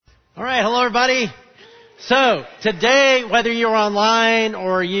All right, hello everybody. So today, whether you're online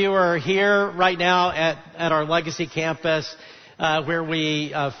or you are here right now at our Legacy campus, where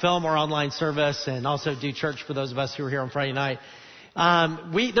we film our online service and also do church for those of us who are here on Friday night,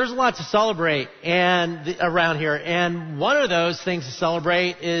 there's a lot to celebrate around here, and one of those things to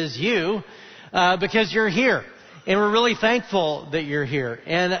celebrate is you, because you're here, and we're really thankful that you're here,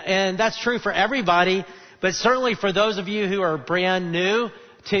 and that's true for everybody, but certainly for those of you who are brand new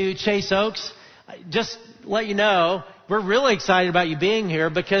to Chase Oaks. Just let you know, we're really excited about you being here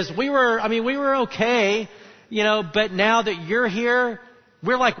because we were okay, but now that you're here,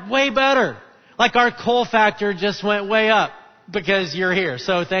 we're like way better. Like our cool factor just went way up because you're here.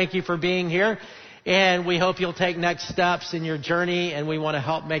 So thank you for being here. And we hope you'll take next steps in your journey, and we want to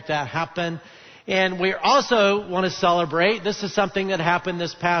help make that happen. And we also want to celebrate. This is something that happened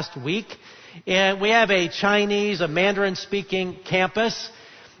this past week. And we have a Mandarin speaking campus.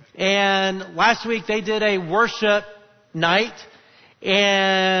 And last week they did a worship night,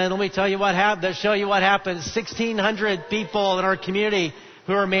 and let me tell you what happened. Show you what happened. 1,600 people in our community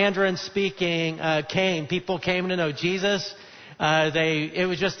who are Mandarin speaking came. People came to know Jesus. It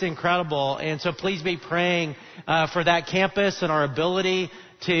was just incredible, and so please be praying for that campus and our ability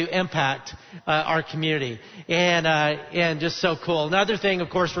to impact our community, and just so cool. Another thing, of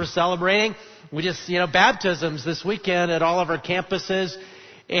course, we're celebrating. We just baptisms this weekend at all of our campuses.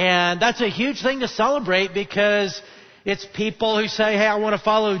 And that's a huge thing to celebrate because it's people who say, hey, I want to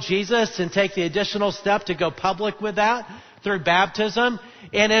follow Jesus, and take the additional step to go public with that through baptism.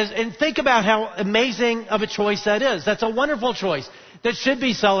 And think about how amazing of a choice that is. That's a wonderful choice that should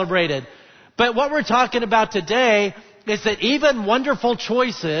be celebrated. But what we're talking about today is that even wonderful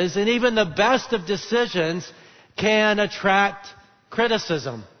choices and even the best of decisions can attract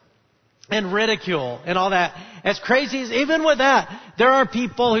criticism and ridicule and all that. As crazy as, even with that, there are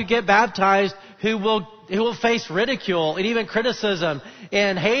people who get baptized who will face ridicule and even criticism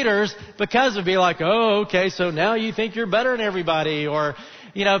and haters because of be like, oh, okay, so now you think you're better than everybody, or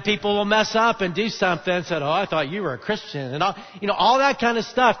people will mess up and do something and said, oh, I thought you were a Christian, and all that kind of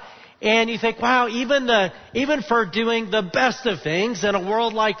stuff. And you think, wow, even for doing the best of things in a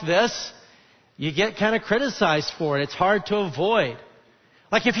world like this, you get kind of criticized for it. It's hard to avoid.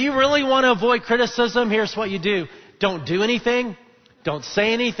 Like, if you really want to avoid criticism, here's what you do. Don't do anything. Don't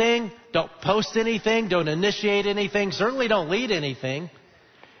say anything. Don't post anything. Don't initiate anything. Certainly don't lead anything.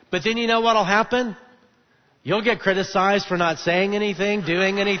 But then you know what will happen? You'll get criticized for not saying anything,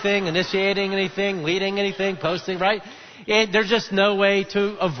 doing anything, initiating anything, leading anything, posting, right? And there's just no way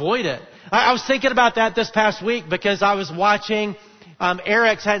to avoid it. I was thinking about that this past week because I was watching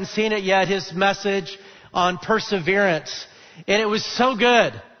Eric's, hadn't seen it yet, his message on perseverance. And it was so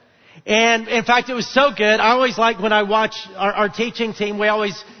good. And in fact, it was so good. I always like when I watch our teaching team, we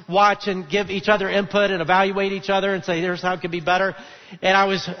always watch and give each other input and evaluate each other and say, here's how it could be better. And I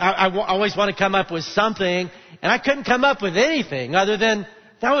always want to come up with something. And I couldn't come up with anything other than,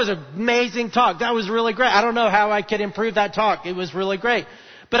 that was an amazing talk. That was really great. I don't know how I could improve that talk. It was really great.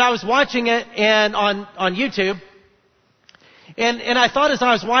 But I was watching it and on YouTube. And I thought as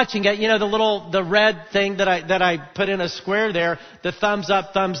I was watching it, the red thing that I put in a square there, the thumbs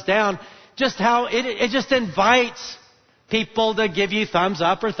up, thumbs down, just how it just invites people to give you thumbs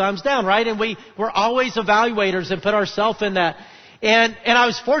up or thumbs down, right? And we're always evaluators and put ourselves in that. And I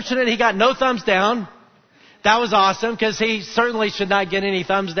was fortunate he got no thumbs down. That was awesome because he certainly should not get any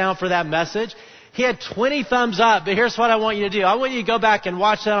thumbs down for that message. He had 20 thumbs up, but here's what I want you to do. I want you to go back and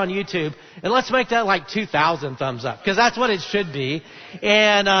watch that on YouTube, and let's make that like 2,000 thumbs up, because that's what it should be.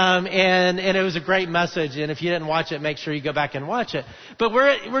 And it was a great message, and if you didn't watch it, make sure you go back and watch it. But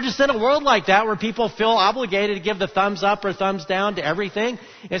we're just in a world like that where people feel obligated to give the thumbs up or thumbs down to everything,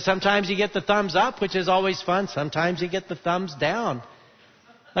 and sometimes you get the thumbs up, which is always fun. Sometimes you get the thumbs down.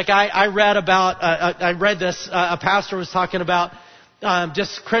 Like I read this, a pastor was talking about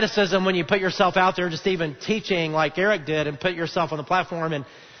just criticism when you put yourself out there, just even teaching like Eric did and put yourself on the platform. And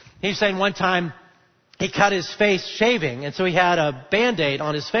he's saying one time he cut his face shaving, and so he had a Band-Aid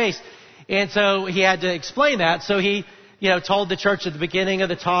on his face. And so he had to explain that. So he, told the church at the beginning of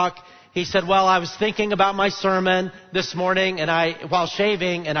the talk, he said, well, I was thinking about my sermon this morning while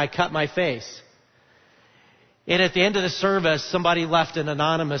shaving, and I cut my face. And at the end of the service, somebody left an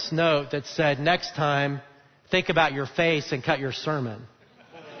anonymous note that said, next time, think about your face and cut your sermon.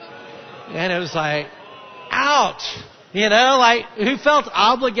 And it was like, ouch. Who felt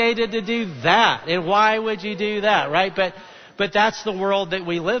obligated to do that? And why would you do that, right? But that's the world that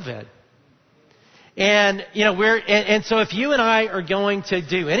we live in. And, so if you and I are going to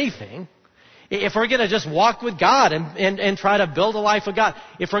do anything, If we're going to just walk with God and try to build a life with God,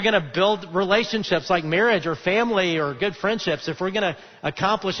 if we're going to build relationships like marriage or family or good friendships, if we're going to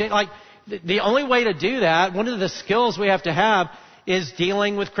accomplish it, like the only way to do that, one of the skills we have to have is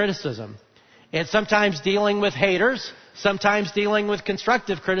dealing with criticism. And sometimes dealing with haters, sometimes dealing with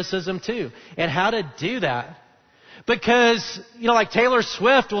constructive criticism too. And how to do that. Because, like Taylor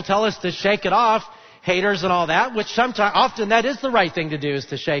Swift will tell us to shake it off, haters and all that, which often that is the right thing to do, is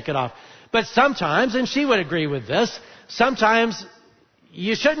to shake it off. But sometimes, and she would agree with this, sometimes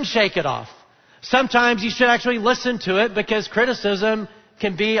you shouldn't shake it off. Sometimes you should actually listen to it, because criticism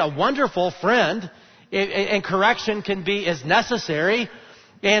can be a wonderful friend, and correction is necessary.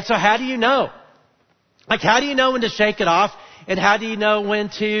 And so how do you know? Like, how do you know when to shake it off, and how do you know when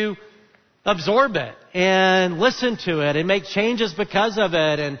to absorb it and listen to it and make changes because of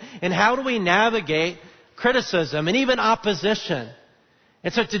it? And how do we navigate criticism and even opposition?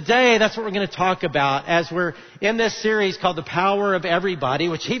 And so today, that's what we're going to talk about as we're in this series called The Power of Everybody,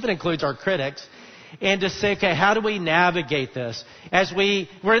 which even includes our critics. And to say, okay, how do we navigate this? As we're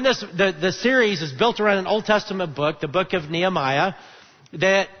in this, the series is built around an Old Testament book, the book of Nehemiah,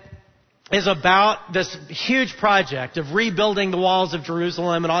 that is about this huge project of rebuilding the walls of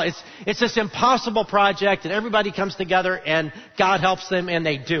Jerusalem and all. It's this impossible project, and everybody comes together and God helps them and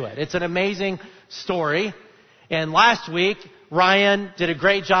they do it. It's an amazing story. And last week, Ryan did a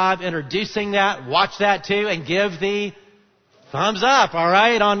great job introducing that. Watch that too and give the thumbs up, all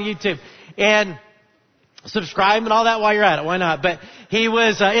right, on YouTube. And subscribe and all that while you're at it. Why not? But he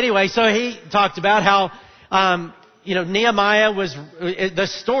was, anyway, so he talked about how, Nehemiah the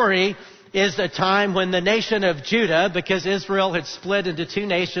story is a time when the nation of Judah, because Israel had split into two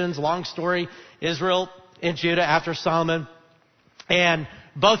nations, long story, Israel and Judah after Solomon, and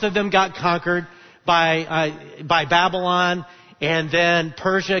both of them got conquered by Babylon, and then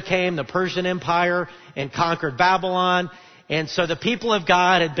Persia came, the Persian Empire, and conquered Babylon. And so the people of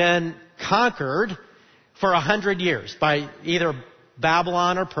God had been conquered for 100 years by either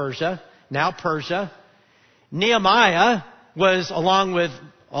Babylon or Persia, now Persia. Nehemiah was, along with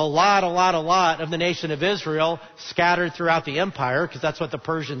a lot of the nation of Israel, scattered throughout the empire, because that's what the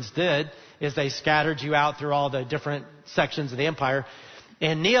Persians did, is they scattered you out through all the different sections of the empire.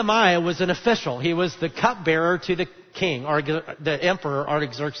 And Nehemiah was an official. He was the cupbearer to the king, or the emperor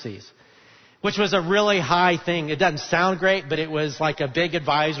Artaxerxes, which was a really high thing. It doesn't sound great, but it was like a big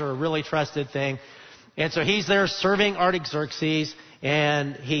advisor, a really trusted thing. And so he's there serving Artaxerxes,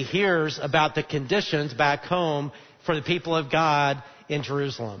 and he hears about the conditions back home for the people of God in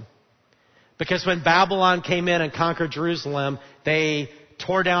Jerusalem. Because when Babylon came in and conquered Jerusalem, they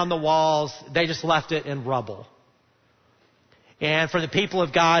tore down the walls. They just left it in rubble. And for the people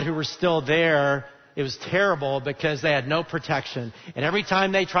of God who were still there, it was terrible because they had no protection. And every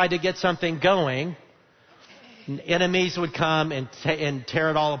time they tried to get something going, enemies would come and tear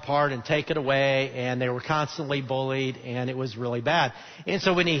it all apart and take it away, and they were constantly bullied, and it was really bad. And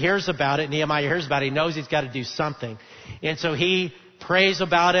so when he hears about it, Nehemiah hears about it, he knows he's got to do something. And so he prays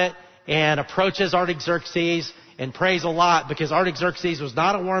about it and approaches Artaxerxes and prays a lot, because Artaxerxes was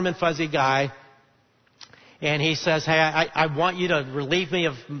not a warm and fuzzy guy. And he says, hey, I want you to relieve me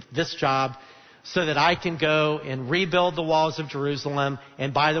of this job so that I can go and rebuild the walls of Jerusalem.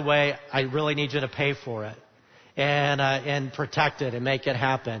 And by the way, I really need you to pay for it and protect it and make it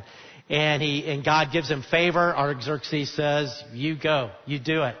happen. And God gives him favor. Artaxerxes says, you go, you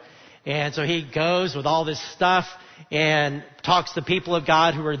do it. And so he goes with all this stuff and talks to people of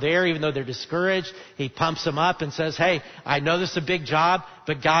God who are there, even though they're discouraged. He pumps them up and says, hey, I know this is a big job,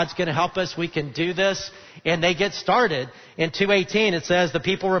 but God's going to help us. We can do this. And they get started. In 2:18, it says, the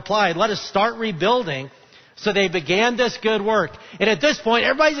people replied, let us start rebuilding. So they began this good work. And at this point,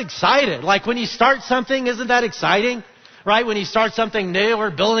 everybody's excited. Like when you start something, isn't that exciting? Right? When you start something new,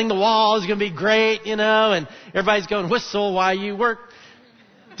 we're building the wall, it's going to be great, and everybody's going, whistle while you work.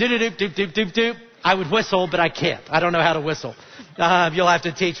 Doop, doop, doop, doop, doop. I would whistle, but I can't. I don't know how to whistle. You'll have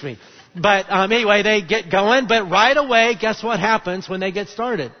to teach me. But anyway, they get going. But right away, guess what happens when they get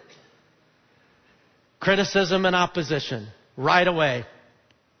started? Criticism and opposition. Right away.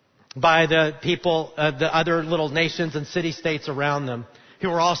 By the people, the other little nations and city-states around them, who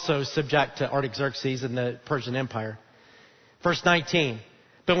were also subject to Artaxerxes and the Persian Empire. Verse 19.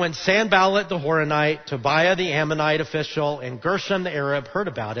 But when Sanballat the Horonite, Tobiah the Ammonite official, and Gershom the Arab heard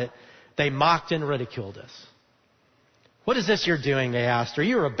about it, they mocked and ridiculed us. What is this you're doing, they asked. Are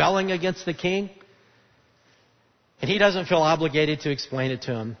you rebelling against the king? And he doesn't feel obligated to explain it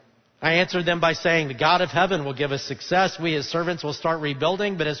to him. I answered them by saying, the God of heaven will give us success. We, his servants, will start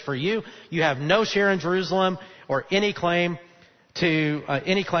rebuilding. But as for you, you have no share in Jerusalem or any claim to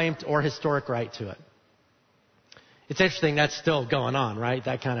any claim or historic right to it. It's interesting that's still going on, right?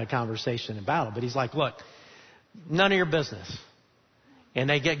 That kind of conversation and battle. But he's like, look, none of your business. And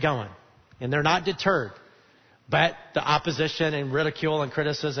they get going. And they're not deterred. But the opposition and ridicule and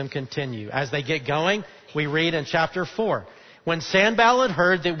criticism continue. As they get going, we read in chapter 4. When Sanballat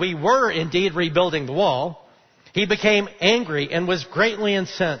heard that we were indeed rebuilding the wall, he became angry and was greatly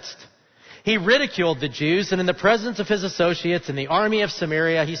incensed. He ridiculed the Jews, and in the presence of his associates in the army of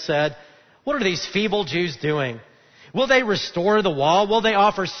Samaria, he said, what are these feeble Jews doing? Will they restore the wall? Will they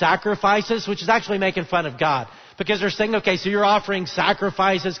offer sacrifices? Which is actually making fun of God. Because they're saying, okay, so you're offering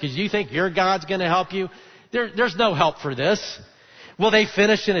sacrifices because you think your God's going to help you? There's no help for this. Will they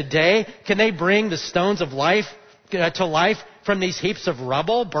finish in a day? Can they bring the stones of life to life from these heaps of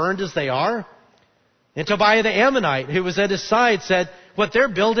rubble, burned as they are? And Tobiah the Ammonite, who was at his side, said, what they're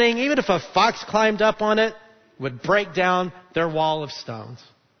building, even if a fox climbed up on it, would break down their wall of stones.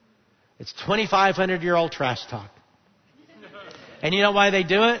 It's 2,500-year-old trash talk. And you know why they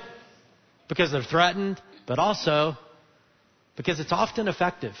do it? Because they're threatened, but also because it's often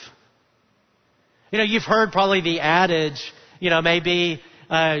effective. You know, you've heard probably the adage, maybe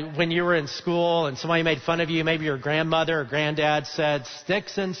when you were in school and somebody made fun of you, maybe your grandmother or granddad said,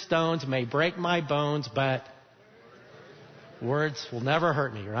 sticks and stones may break my bones, but words will never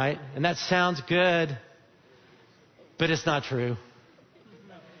hurt me, right? And that sounds good, but it's not true.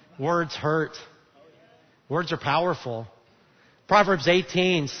 Words hurt. Words are powerful. Proverbs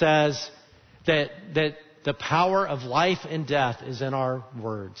 18 says that the power of life and death is in our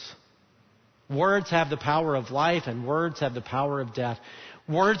words. Words have the power of life and words have the power of death.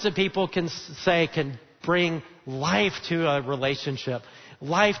 Words that people can say can bring life to a relationship,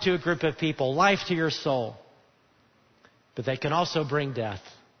 life to a group of people, life to your soul. But they can also bring death.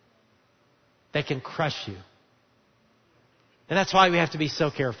 They can crush you. And that's why we have to be so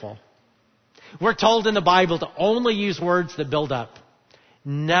careful. We're told in the Bible to only use words that build up.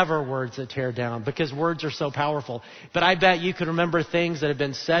 Never words that tear down, because words are so powerful. But I bet you can remember things that have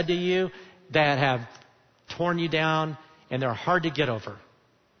been said to you that have torn you down and they're hard to get over.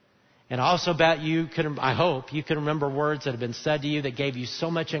 And I also bet I hope you can remember words that have been said to you that gave you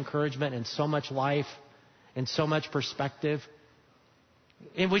so much encouragement and so much life and so much perspective.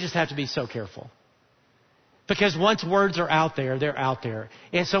 And we just have to be so careful. Because once words are out there, they're out there.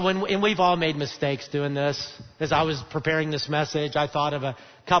 And so and we've all made mistakes doing this. As I was preparing this message, I thought of a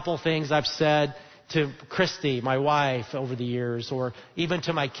couple things I've said to Christy, my wife, over the years, or even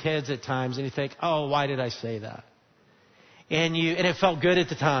to my kids at times. And you think, oh, why did I say that? And it felt good at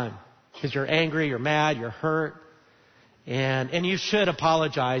the time. Because you're angry, you're mad, you're hurt. And you should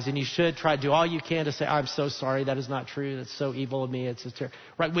apologize, and you should try to do all you can to say, I'm so sorry, that is not true, that's so evil of me, it's just terrible.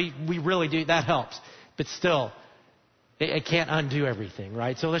 Right? We really do, that helps. But still, it can't undo everything,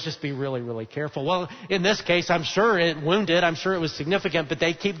 right? So let's just be really, really careful. Well, in this case, I'm sure it wounded, I'm sure it was significant, but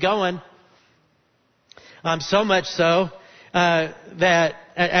they keep going. So much so that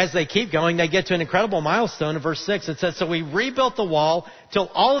as they keep going, they get to an incredible milestone in verse 6. It says, so we rebuilt the wall till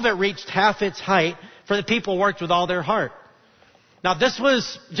all of it reached half its height, for the people worked with all their heart. Now, this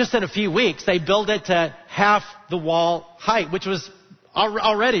was just in a few weeks. They built it to half the wall height, which was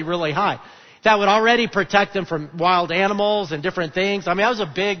already really high. That would already protect them from wild animals and different things. I mean, that was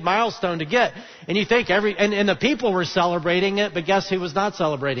a big milestone to get. And you think and the people were celebrating it, but guess who was not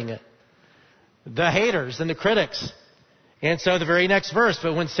celebrating it? The haters and the critics. And so the very next verse,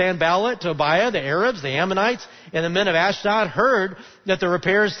 but when Sanballat, Tobiah, the Arabs, the Ammonites, and the men of Ashdod heard that the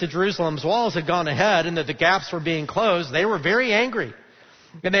repairs to Jerusalem's walls had gone ahead and that the gaps were being closed, they were very angry.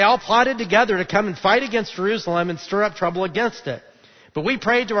 And they all plotted together to come and fight against Jerusalem and stir up trouble against it. But we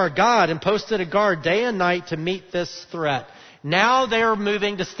prayed to our God and posted a guard day and night to meet this threat. Now they are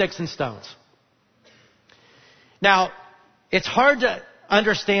moving to sticks and stones. Now, it's hard to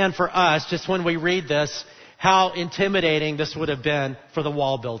understand for us, just when we read this, how intimidating this would have been for the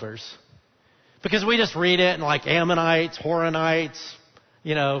wall builders. Because we just read it and like Ammonites, Horonites,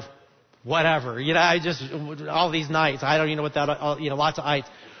 whatever. All these nights. I don't even know what that, lots of ites.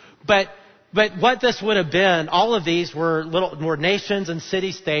 But what this would have been, all of these were more nations and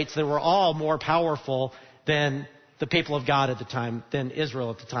city-states that were all more powerful than the people of God at the time, than Israel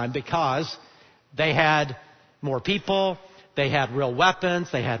at the time, because they had more people, they had real weapons,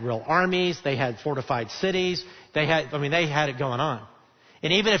 they had real armies, they had fortified cities, they had it going on.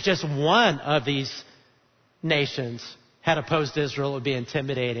 And even if just one of these nations had opposed Israel, it would be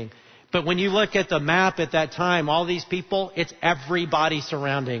intimidating. But when you look at the map at that time, all these people, it's everybody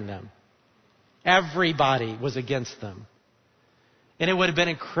surrounding them. Everybody was against them. And it would have been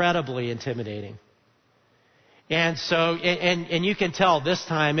incredibly intimidating. And so, and you can tell this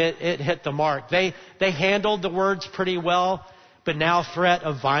time it hit the mark. They handled the words pretty well, but now threat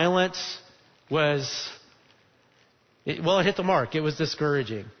of violence it hit the mark. It was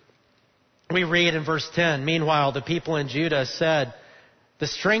discouraging. We read in verse 10, meanwhile, the people in Judah said, the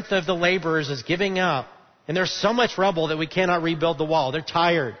strength of the laborers is giving out, and there's so much rubble that we cannot rebuild the wall. They're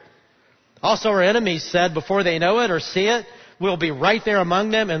tired. Also, our enemies said, before they know it or see it, we'll be right there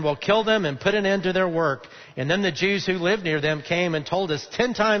among them and we'll kill them and put an end to their work. And then the Jews who lived near them came and told us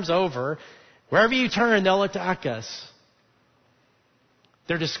 10 times over, wherever you turn, they'll attack us.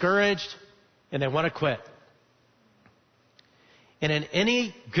 They're discouraged and they want to quit. And in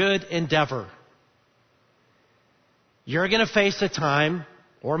any good endeavor, you're going to face a time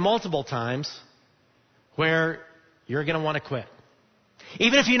or multiple times where you're going to want to quit.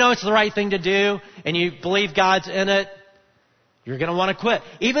 Even if you know it's the right thing to do and you believe God's in it, you're going to want to quit.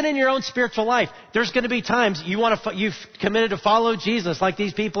 Even in your own spiritual life, there's going to be times you've committed to follow Jesus, like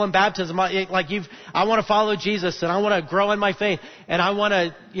these people in baptism. I want to follow Jesus and I want to grow in my faith and I want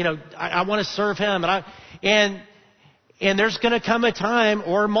to serve Him and there's going to come a time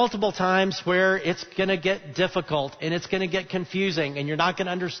or multiple times where it's going to get difficult and it's going to get confusing and you're not going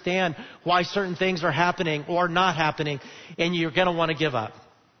to understand why certain things are happening or not happening and you're going to want to give up.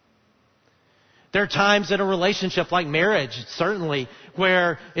 There are times in a relationship like marriage, certainly,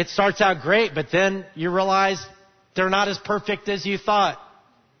 where it starts out great, but then you realize they're not as perfect as you thought.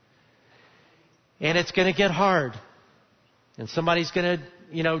 And it's going to get hard. And somebody's going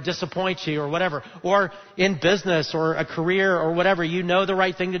to disappoint you or whatever. Or in business or a career or whatever, you know the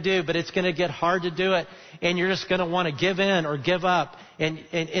right thing to do, but it's going to get hard to do it. And you're just going to want to give in or give up.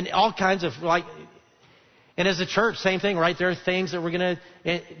 And all kinds of and as a church, same thing, right? There are things that we're going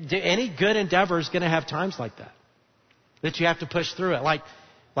to do. Any good endeavor is going to have times like that you have to push through it. Like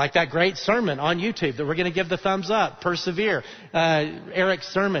that great sermon on YouTube that we're going to give the thumbs up, persevere. Eric's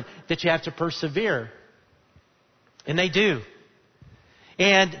sermon that you have to persevere. And they do.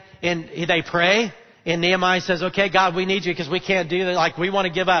 And they pray. And Nehemiah says, okay, God, we need you because we can't do that. We want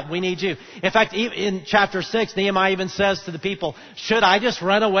to give up. We need you. In fact, in chapter 6, Nehemiah even says to the people, should I just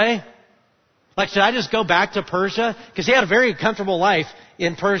run away? Should I just go back to Persia? Because he had a very comfortable life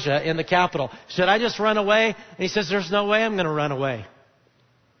in Persia, in the capital. Should I just run away? And he says, there's no way I'm going to run away.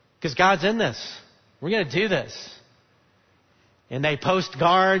 Because God's in this. We're going to do this. And they post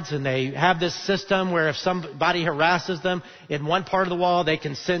guards and they have this system where if somebody harasses them in one part of the wall, they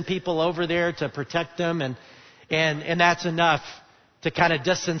can send people over there to protect them. And that's enough to kind of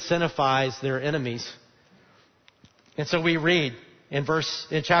disincentivize their enemies. And so we read in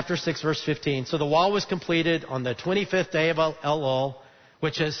chapter 6, verse 15. So the wall was completed on the 25th day of Elul,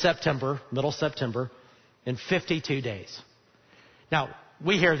 which is September, middle September, in 52 days. Now,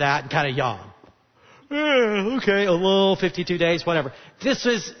 we hear that and kind of yawn. Okay, Elul, 52 days, whatever.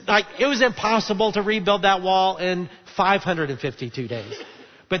 It was impossible to rebuild that wall in 552 days.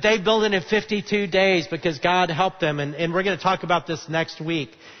 But they built it in 52 days because God helped them. And we're going to talk about this next week.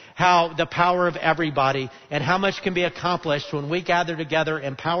 How the power of everybody and how much can be accomplished when we gather together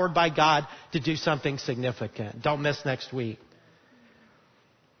empowered by God to do something significant. Don't miss next week.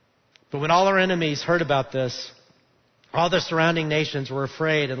 But when all our enemies heard about this, all the surrounding nations were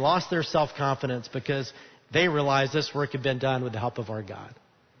afraid and lost their self-confidence because they realized this work had been done with the help of our God.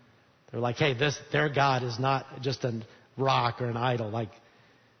 They're like, hey, their God is not just a rock or an idol.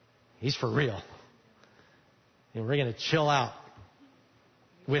 He's for real. And we're going to chill out.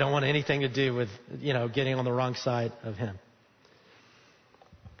 We don't want anything to do with, getting on the wrong side of Him.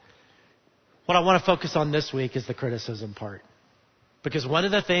 What I want to focus on this week is the criticism part. Because one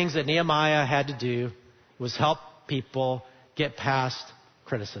of the things that Nehemiah had to do was help people get past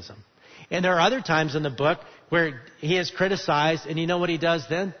criticism. And there are other times in the book where he is criticized, and you know what he does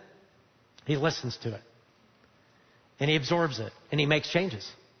then? He listens to it. And he absorbs it, and he makes changes.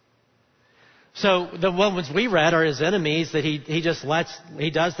 So the ones we read are his enemies that he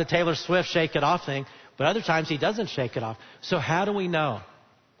does the Taylor Swift shake it off thing, but other times he doesn't shake it off. So how do we know?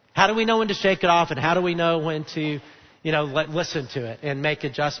 How do we know when to shake it off and how do we know when to, listen to it and make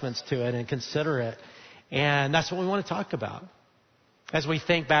adjustments to it and consider it? And that's what we want to talk about as we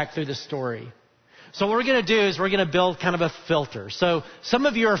think back through the story. So what we're going to do is we're going to build kind of a filter. So some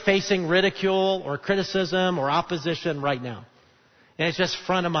of you are facing ridicule or criticism or opposition right now. And it's just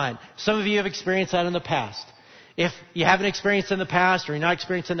front of mind. Some of you have experienced that in the past. If you haven't experienced it in the past or you're not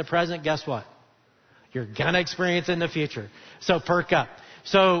experiencing it in the present, guess what? You're going to experience it in the future. So perk up.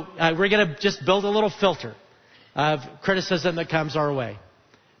 So we're going to just build a little filter of criticism that comes our way.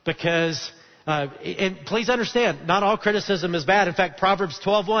 Because, and please understand, not all criticism is bad. In fact, Proverbs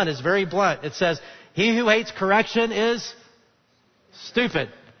 12:1 is very blunt. It says, He who hates correction is stupid.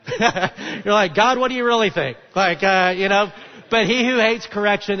 You're like, God, what do you really think? But he who hates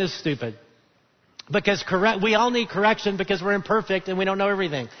correction is stupid. Because we all need correction because we're imperfect and we don't know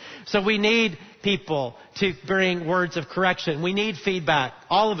everything. So we need people to bring words of correction. We need feedback.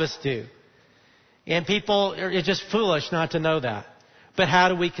 All of us do. And people, it's just foolish not to know that. But how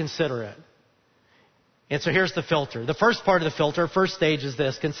do we consider it? And so here's the filter. The first part of the filter, first stage is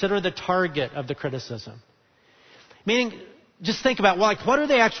this. Consider the target of the criticism. Meaning, just think about, what are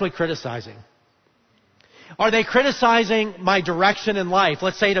they actually criticizing? Are they criticizing my direction in life?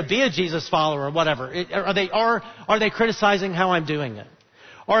 Let's say to be a Jesus follower or whatever. Are they criticizing how I'm doing it?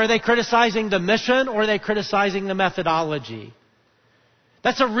 Or are they criticizing the mission, or are they criticizing the methodology?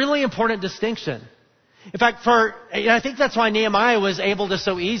 That's a really important distinction. In fact, I think that's why Nehemiah was able to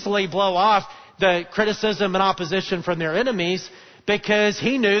so easily blow off the criticism and opposition from their enemies, because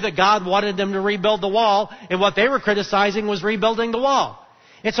he knew that God wanted them to rebuild the wall, and what they were criticizing was rebuilding the wall.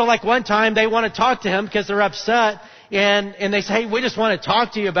 And so one time they want to talk to him because they're upset, and they say, hey, we just want to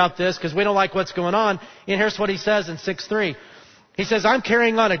talk to you about this because we don't like what's going on. And here's what he says in 6:3. He says, I'm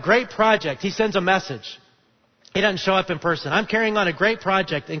carrying on a great project. He sends a message. He doesn't show up in person. I'm carrying on a great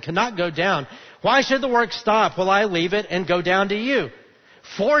project and cannot go down. Why should the work stop while I leave it and go down to you?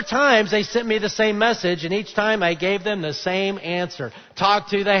 4 times they sent me the same message, and each time I gave them the same answer. Talk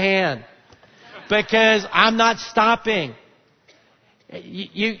to the hand. Because I'm not stopping.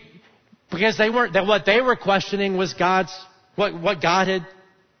 Because what they were questioning was what God had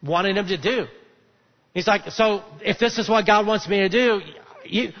wanted them to do. He's like, so if this is what God wants me to do,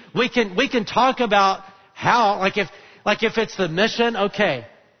 we can talk about how, if it's the mission, okay.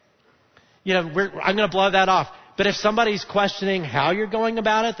 I'm going to blow that off. But if somebody's questioning how you're going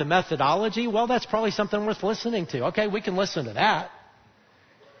about it, the methodology, well, that's probably something worth listening to. Okay, we can listen to that.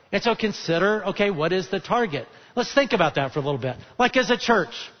 And so consider, okay, what is the target? Let's think about that for a little bit. As a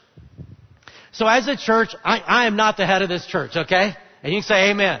church. So as a church, I am not the head of this church, okay? And you can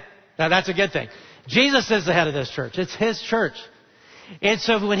say amen. Now that's a good thing. Jesus is the head of this church. It's his church. And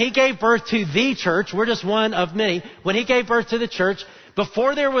so when he gave birth to the church, we're just one of many. When he gave birth to the church,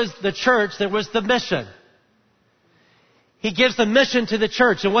 before there was the church, there was the mission. He gives the mission to the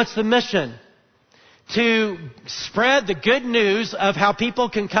church. And what's the mission? To spread the good news of how people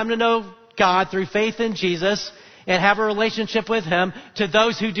can come to know God through faith in Jesus and have a relationship with him to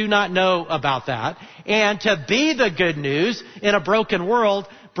those who do not know about that. And to be the good news in a broken world,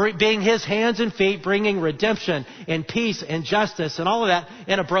 being his hands and feet, bringing redemption and peace and justice and all of that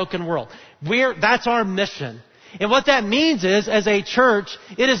in a broken world. That's our mission. And what that means is, as a church,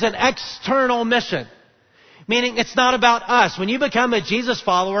 it is an external mission. Meaning it's not about us. When you become a Jesus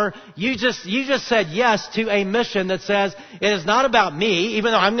follower, you just said yes to a mission that says it is not about me,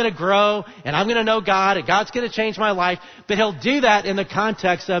 even though I'm going to grow and I'm going to know God and God's going to change my life. But he'll do that in the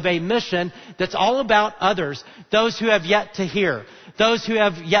context of a mission that's all about others, those who have yet to hear, those who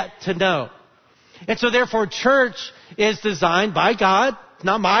have yet to know. And so therefore, church is designed by God. It's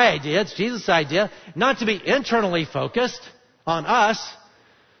not my idea. It's Jesus' idea. Not to be internally focused on us,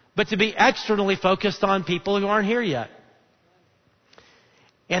 but to be externally focused on people who aren't here yet.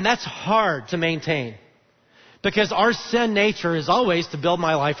 And that's hard to maintain, because our sin nature is always to build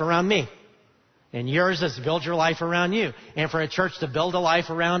my life around me. And yours is to build your life around you. And for a church to build a life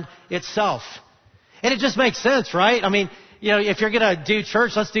around itself. And it just makes sense, right? I mean, if you're going to do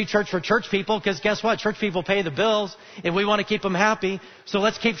church, let's do church for church people, because guess what? Church people pay the bills, and we want to keep them happy. So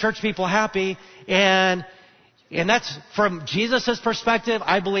let's keep church people happy. And that's, from Jesus' perspective,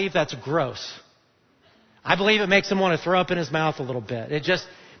 I believe that's gross. I believe it makes him want to throw up in his mouth a little bit.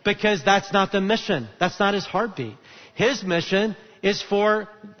 Because that's not the mission. That's not his heartbeat. His mission is for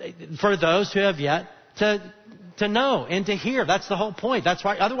those who have yet to know and to hear. That's the whole point. That's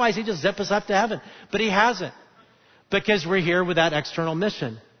why, otherwise he'd just zip us up to heaven. But he hasn't. Because we're here with that external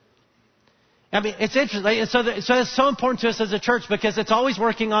mission. I mean, it's interesting. So it's so important to us as a church, because it's always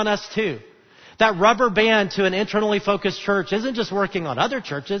working on us too. That rubber band to an internally focused church isn't just working on other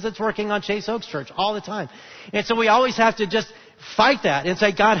churches, it's working on Chase Oaks Church all the time. And so we always have to just fight that and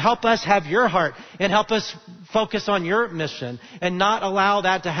say, God, help us have your heart and help us focus on your mission, and not allow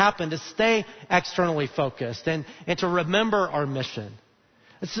that to happen, to stay externally focused and to remember our mission.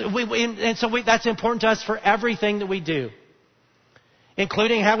 And so that's important to us for everything that we do.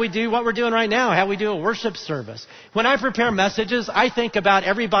 Including how we do what we're doing right now, how we do a worship service. When I prepare messages, I think about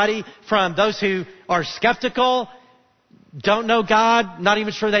everybody from those who are skeptical, don't know God, not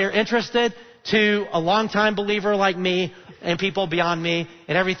even sure they are interested, to a longtime believer like me and people beyond me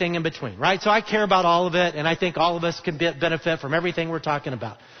and everything in between, right? So I care about all of it, and I think all of us can benefit from everything we're talking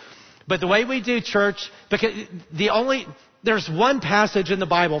about. But the way we do church, because there's one passage in the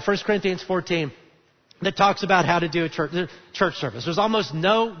Bible, 1 Corinthians 14, that talks about how to do a church service. There's almost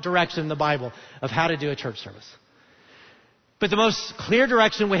no direction in the Bible of how to do a church service. But the most clear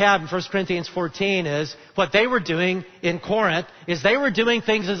direction we have in 1 Corinthians 14 is what they were doing in Corinth is they were doing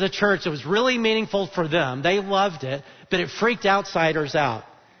things as a church that was really meaningful for them. They loved it, but it freaked outsiders out.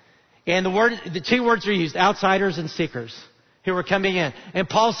 And the two words are used, outsiders and seekers, who were coming in. And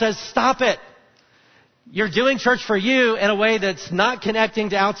Paul says, stop it. You're doing church for you in a way that's not connecting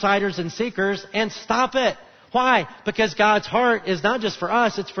to outsiders and seekers, and stop it. Why? Because God's heart is not just for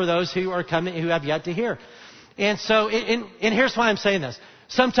us, it's for those who are coming, who have yet to hear. And so, and here's why I'm saying this.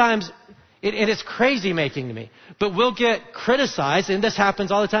 Sometimes, and it's crazy making to me, but we'll get criticized, and this happens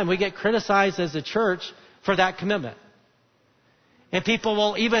all the time. We get criticized as a church for that commitment. And people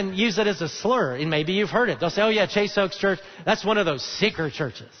will even use it as a slur, and maybe you've heard it. They'll say, oh yeah, Chase Oaks Church, that's one of those seeker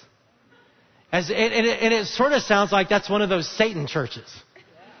churches. And it sort of sounds like that's one of those Satan churches.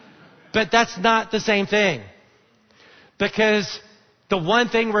 But that's not the same thing. Because the one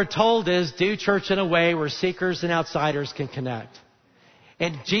thing we're told is do church in a way where seekers and outsiders can connect.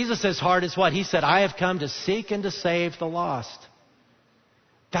 And Jesus' heart is what? He said, I have come to seek and to save the lost.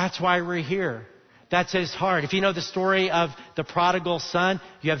 That's why we're here. That's his heart. If you know the story of the prodigal son,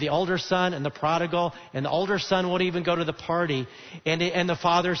 you have the older son and the prodigal, and the older son won't even go to the party. And the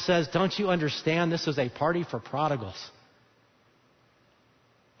father says, don't you understand this is a party for prodigals?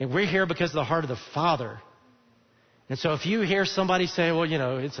 And we're here because of the heart of the Father. And so if you hear somebody say, well,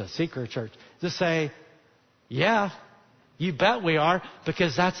 it's a seeker church, just say, yeah, you bet we are,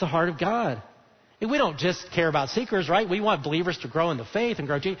 because that's the heart of God. And we don't just care about seekers, right? We want believers to grow in the faith and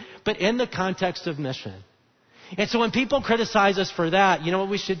grow, but in the context of mission. And so when people criticize us for that, you know what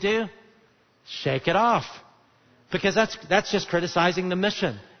we should do? Shake it off. Because that's just criticizing the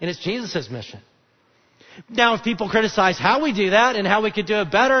mission. And it's Jesus' mission. Now, if people criticize how we do that and how we could do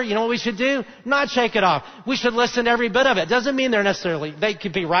it better, you know what we should do? Not shake it off. We should listen to every bit of it. Doesn't mean they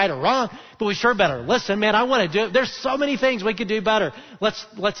could be right or wrong, but we sure better listen. Man, I want to do it. There's so many things we could do better.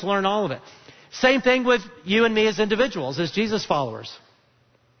 Let's learn all of it. Same thing with you and me as individuals, as Jesus followers.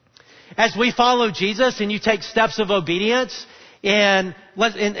 As we follow Jesus and you take steps of obedience, and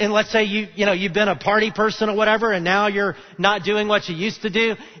let's say you've been a party person or whatever, and now you're not doing what you used to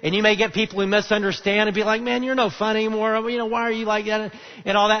do, and you may get people who misunderstand and be like, man, you're no fun anymore. Why are you like that?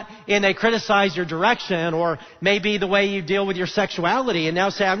 And all that. And they criticize your direction, or maybe the way you deal with your sexuality, and now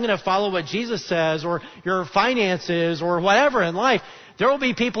say, I'm going to follow what Jesus says, or your finances, or whatever in life. There will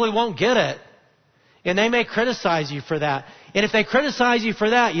be people who won't get it. And they may criticize you for that. And if they criticize you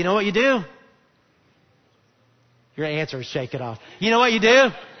for that, you know what you do? Your answer is shake it off. You know what you do?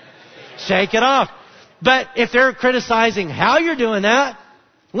 Shake it off. But if they're criticizing how you're doing that,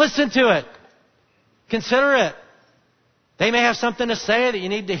 listen to it. Consider it. They may have something to say that you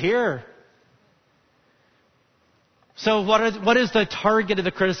need to hear. So what is the target of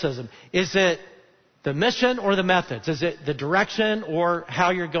the criticism? Is it the mission or the methods? Is it the direction or how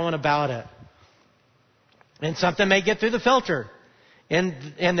you're going about it? And something may get through the filter. And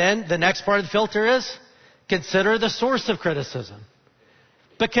then the next part of the filter is consider the source of criticism.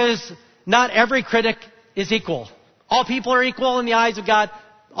 Because not every critic is equal. All people are equal in the eyes of God.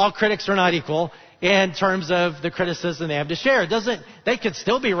 All critics are not equal in terms of the criticism they have to share. They could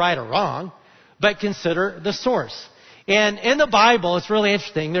still be right or wrong, but consider the source. And in the Bible, it's really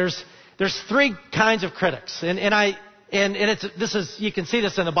interesting. There's three kinds of critics. And you can see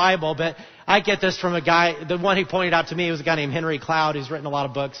this in the Bible, but I get this from a guy, the one he pointed out to me was a guy named Henry Cloud, who's written a lot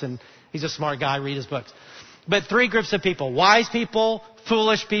of books, and he's a smart guy, read his books. But three groups of people: wise people,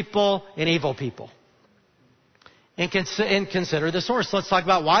 foolish people, and evil people. And consider the source. Let's talk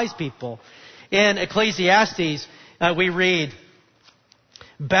about wise people. In Ecclesiastes, we read,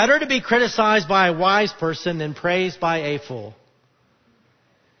 better to be criticized by a wise person than praised by a fool.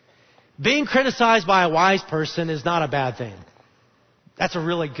 Being criticized by a wise person is not a bad thing. That's a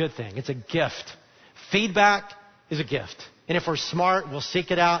really good thing. It's a gift. Feedback is a gift. And if we're smart, we'll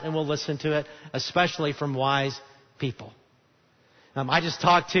seek it out and we'll listen to it, especially from wise people. I just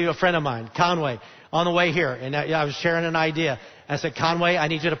talked to a friend of mine, Conway, on the way here, and I was sharing an idea. I said, Conway, I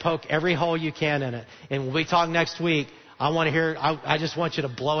need you to poke every hole you can in it. And when we talk next week, I just want you to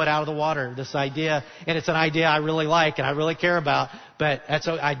blow it out of the water, this idea. And it's an idea I really like and I really care about, but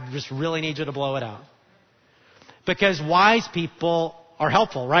I just really need you to blow it out. Because wise people are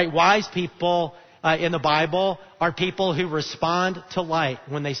helpful, right? Wise people in the Bible are people who respond to light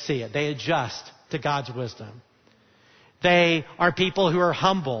when they see it. They adjust to God's wisdom. They are people who are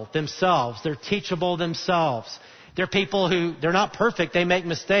humble themselves. They're teachable themselves. They're people who, they're not perfect. They make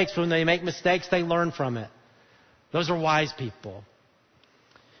mistakes. When they make mistakes, they learn from it. Those are wise people.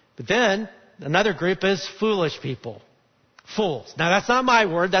 But then, another group is foolish people. Fools. Now, that's not my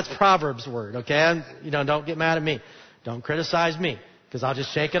word. That's Proverbs' word, okay? Don't get mad at me. Don't criticize me, because I'll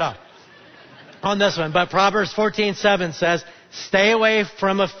just shake it off on this one. But Proverbs 14:7 says, stay away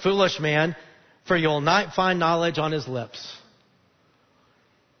from a foolish man, for you'll not find knowledge on his lips.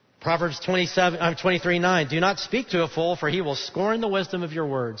 Proverbs 23:9, do not speak to a fool, for he will scorn the wisdom of your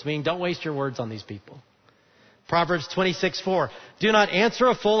words. Meaning, don't waste your words on these people. Proverbs 26:4, do not answer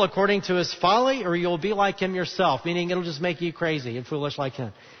a fool according to his folly, or you'll be like him yourself. Meaning, it'll just make you crazy and foolish like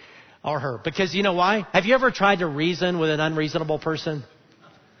him or her. Because you know why? Have you ever tried to reason with an unreasonable person?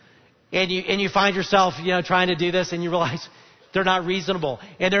 And you find yourself, trying to do this, and you realize they're not reasonable.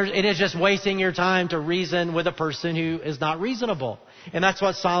 And it is just wasting your time to reason with a person who is not reasonable. And that's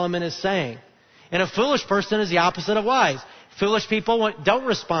what Solomon is saying. And a foolish person is the opposite of wise. Foolish people don't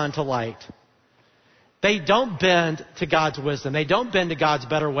respond to light. They don't bend to God's wisdom. They don't bend to God's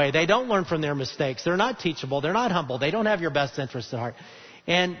better way. They don't learn from their mistakes. They're not teachable. They're not humble. They don't have your best interest at heart.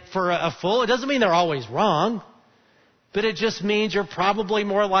 And for a fool, it doesn't mean they're always wrong. But it just means you're probably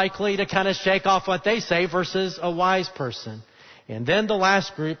more likely to kind of shake off what they say versus a wise person. And then the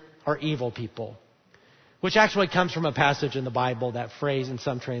last group are evil people, which actually comes from a passage in the Bible, that phrase in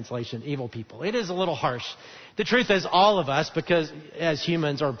some translation, evil people. It is a little harsh. The truth is, all of us, because as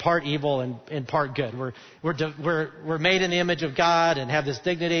humans, are part evil and part good. We're made in the image of God and have this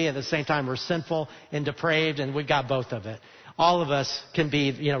dignity. At the same time, we're sinful and depraved, and we've got both of it. All of us can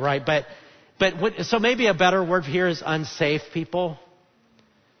be, right. So maybe a better word here is unsafe people.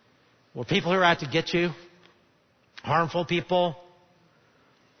 Well, people who are out to get you. Harmful people.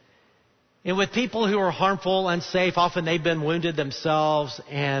 And with people who are harmful, unsafe, often they've been wounded themselves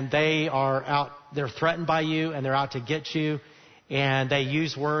and they're threatened by you and they're out to get you. And they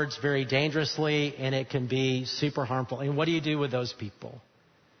use words very dangerously and it can be super harmful. And what do you do with those people?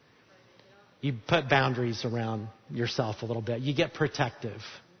 You put boundaries around yourself a little bit. You get protective.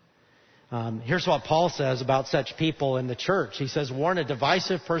 Here's what Paul says about such people in the church. He says, warn a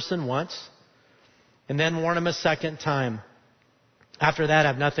divisive person once and then warn him a second time. After that,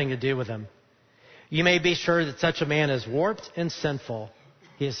 have nothing to do with him. You may be sure that such a man is warped and sinful.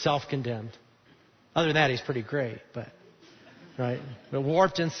 He is self-condemned. Other than that, he's pretty great, right? But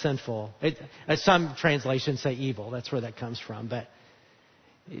warped and sinful. Some translations say evil. That's where that comes from. But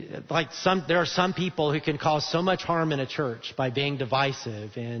there are some people who can cause so much harm in a church by being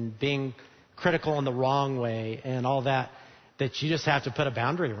divisive and being critical in the wrong way and all that you just have to put a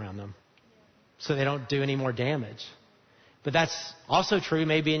boundary around them so they don't do any more damage. But that's also true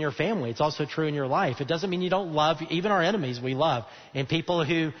maybe in your family. It's also true in your life. It doesn't mean you don't love, even our enemies we love. And people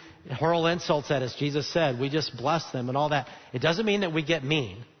who hurl insults at us, Jesus said, we just bless them and all that. It doesn't mean that we get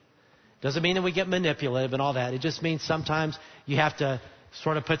mean. It doesn't mean that we get manipulative and all that. It just means sometimes you have to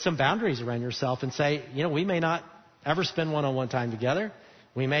sort of put some boundaries around yourself and say, we may not ever spend one-on-one time together.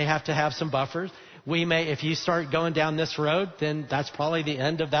 We may have to have some buffers. If you start going down this road, then that's probably the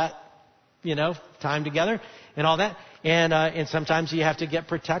end of that, time together and all that. And sometimes you have to get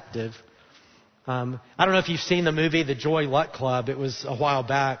protective. I don't know if you've seen the movie The Joy Luck Club. It was a while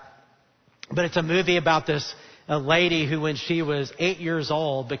back. But it's a movie about a lady who, when she was 8 years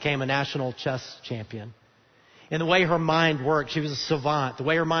old, became a national chess champion. And the way her mind worked, she was a savant. The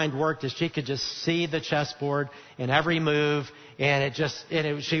way her mind worked is she could just see the chessboard and every move, and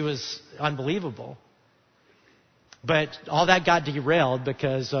she was unbelievable. But all that got derailed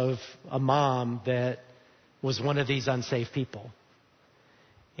because of a mom that was one of these unsafe people.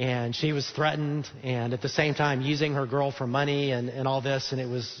 And she was threatened and at the same time using her girl for money and all this, and it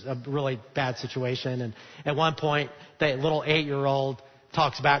was a really bad situation. And at one point, that little 8-year-old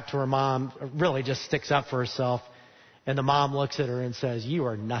talks back to her mom, really just sticks up for herself. And the mom looks at her and says, you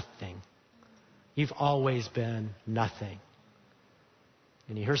are nothing. You've always been nothing.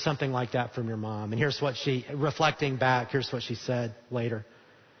 And you hear something like that from your mom. And reflecting back, here's what she said later.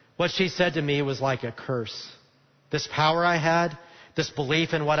 What she said to me was like a curse. This power I had, this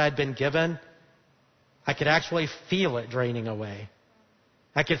belief in what I'd been given, I could actually feel it draining away.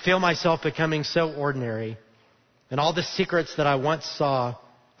 I could feel myself becoming so ordinary. And all the secrets that I once saw,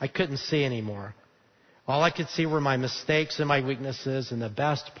 I couldn't see anymore. All I could see were my mistakes and my weaknesses, and the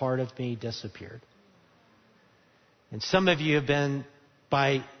best part of me disappeared. And some of you have been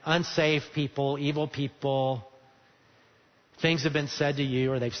by unsafe people, evil people. Things have been said to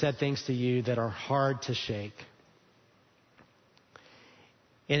you, or they've said things to you that are hard to shake.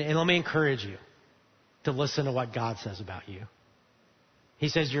 And let me encourage you to listen to what God says about you. He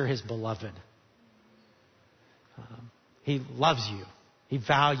says you're His beloved. He loves you. He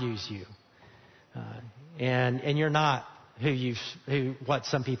values you. And you're not what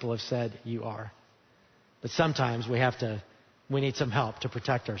some people have said you are. But sometimes we need some help to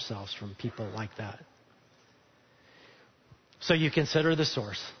protect ourselves from people like that. So you consider the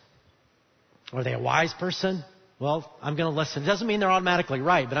source. Are they a wise person? Well, I'm going to listen. It doesn't mean they're automatically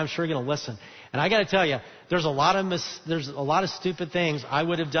right, but I'm sure going to listen. And I got to tell you, there's a lot of stupid things I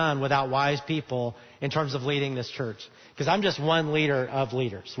would have done without wise people in terms of leading this church. Because I'm just one leader of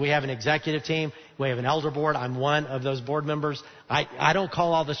leaders. We have an executive team. We have an elder board. I'm one of those board members. I don't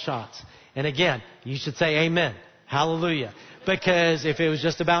call all the shots. And again, you should say amen. Hallelujah. Because if it was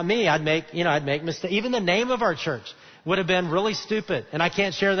just about me, I'd make mistakes. Even the name of our church would have been really stupid. And I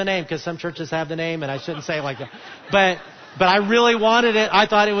can't share the name because some churches have the name and I shouldn't say it like that. But I really wanted it. I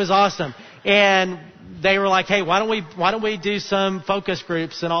thought it was awesome. And they were like, hey, why don't we do some focus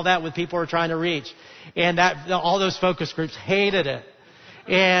groups and all that with people we're trying to reach? And all those focus groups hated it.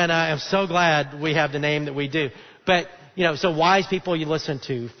 And I'm so glad we have the name that we do. But, so wise people you listen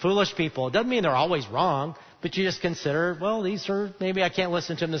to, foolish people. It doesn't mean they're always wrong. But you just consider, well, maybe I can't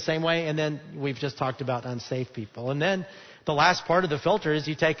listen to them the same way. And then we've just talked about unsafe people. And then the last part of the filter is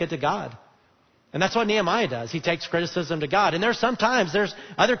you take it to God. And that's what Nehemiah does. He takes criticism to God. And there's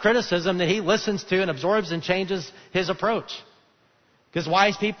other criticism that he listens to and absorbs and changes his approach. Because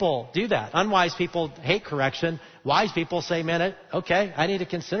wise people do that. Unwise people hate correction. Wise people say, man, okay, I need to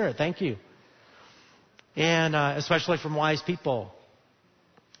consider it. Thank you. And especially from wise people.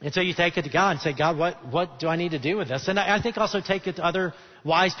 And so you take it to God and say, God, what do I need to do with this? And I think also take it to other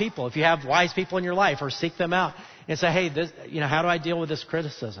wise people. If you have wise people in your life, or seek them out and say, hey, how do I deal with this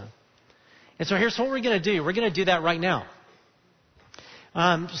criticism? And so here's what we're going to do. We're going to do that right now.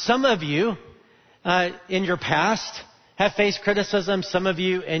 Some of you in your past have faced criticism. Some of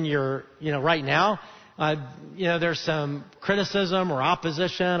you in your, right now, there's some criticism or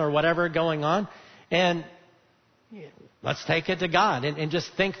opposition or whatever going on. And let's take it to God and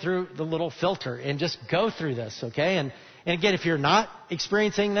just think through the little filter and just go through this, okay? And again, if you're not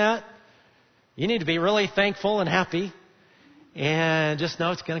experiencing that, you need to be really thankful and happy and just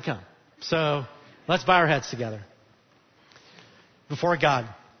know it's going to come. So let's bow our heads together before God.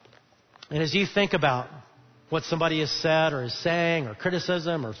 And as you think about what somebody has said or is saying or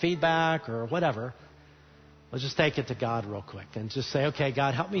criticism or feedback or whatever, let's just take it to God real quick and just say, okay,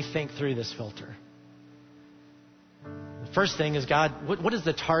 God, help me think through this filter. First thing is, God, what is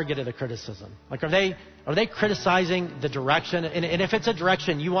the target of the criticism? Like, are they criticizing the direction? And if it's a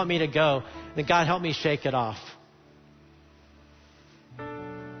direction you want me to go, then God, help me shake it off.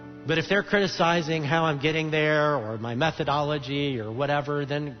 But if they're criticizing how I'm getting there or my methodology or whatever,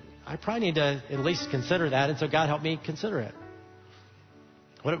 then I probably need to at least consider that. And so God, help me consider it.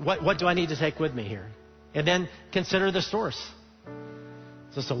 What do I need to take with me here? And then consider the source.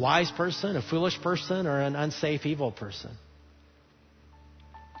 Is this a wise person, a foolish person, or an unsafe, evil person?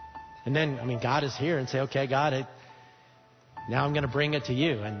 And then, God is here and say, okay, God, now I'm going to bring it to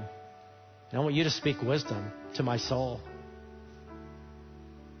you. And I want you to speak wisdom to my soul.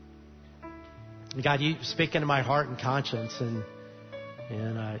 And God, you speak into my heart and conscience. And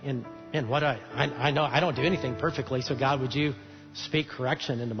what I know I don't do anything perfectly. So God, would you speak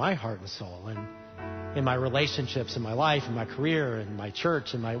correction into my heart and soul? And in my relationships, in my life, in my career, in my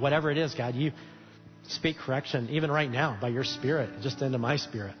church, in my whatever it is, God, you speak correction even right now by your Spirit, just into my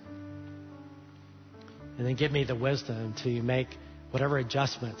spirit. And then give me the wisdom to make whatever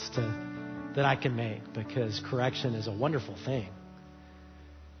adjustments that I can make, because correction is a wonderful thing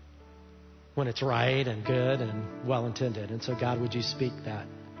when it's right and good and well-intended. And so, God, would you speak that?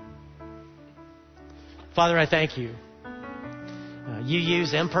 Father, I thank you. You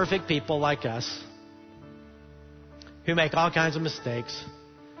use imperfect people like us who make all kinds of mistakes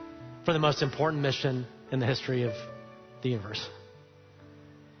for the most important mission in the history of the universe.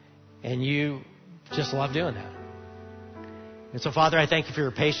 And you just love doing that. And so, Father, I thank you for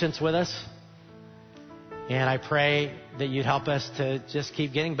your patience with us. And I pray that you'd help us to just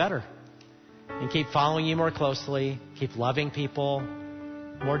keep getting better and keep following you more closely, keep loving people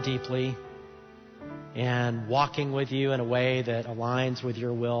more deeply, and walking with you in a way that aligns with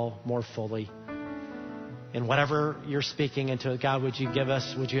your will more fully. And whatever you're speaking into, God, would you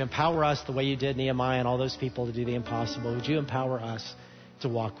empower us the way you did Nehemiah and all those people to do the impossible? Would you empower us to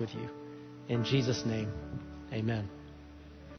walk with you? In Jesus' name, amen.